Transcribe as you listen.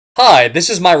Hi, this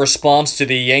is my response to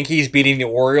the Yankees beating the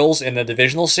Orioles in the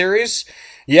divisional series.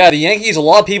 Yeah, the Yankees, a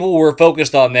lot of people were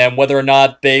focused on them, whether or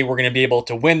not they were going to be able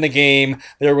to win the game.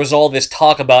 There was all this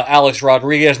talk about Alex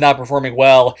Rodriguez not performing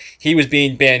well. He was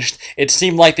being benched. It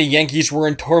seemed like the Yankees were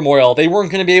in turmoil. They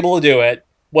weren't going to be able to do it.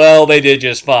 Well, they did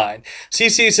just fine.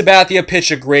 CC Sabathia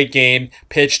pitched a great game,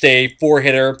 pitched a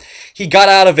four-hitter. He got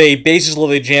out of a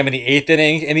bases-loaded jam in the 8th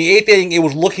inning. In the 8th inning, it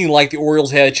was looking like the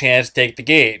Orioles had a chance to take the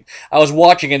game. I was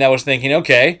watching and I was thinking,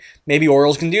 okay, maybe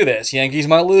Orioles can do this. Yankees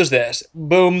might lose this.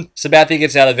 Boom, Sabathia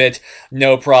gets out of it,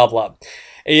 no problem.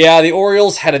 Yeah, the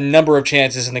Orioles had a number of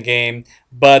chances in the game,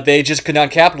 but they just could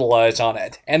not capitalize on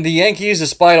it. And the Yankees,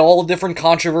 despite all the different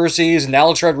controversies and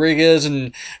Alex Rodriguez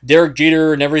and Derek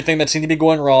Jeter and everything that seemed to be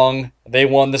going wrong, they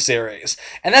won the series.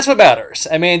 And that's what matters.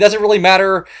 I mean, it doesn't really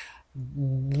matter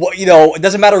what, it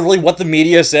doesn't matter really what the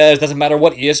media says, it doesn't matter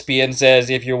what ESPN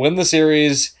says. If you win the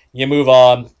series, you move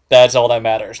on. That's all that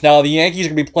matters. Now, the Yankees are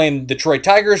going to be playing the Detroit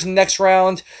Tigers in the next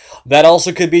round. That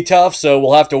also could be tough, so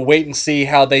we'll have to wait and see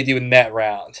how they do in that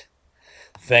round.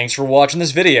 Thanks for watching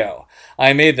this video.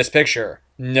 I made this picture.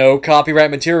 No copyright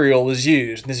material is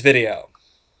used in this video.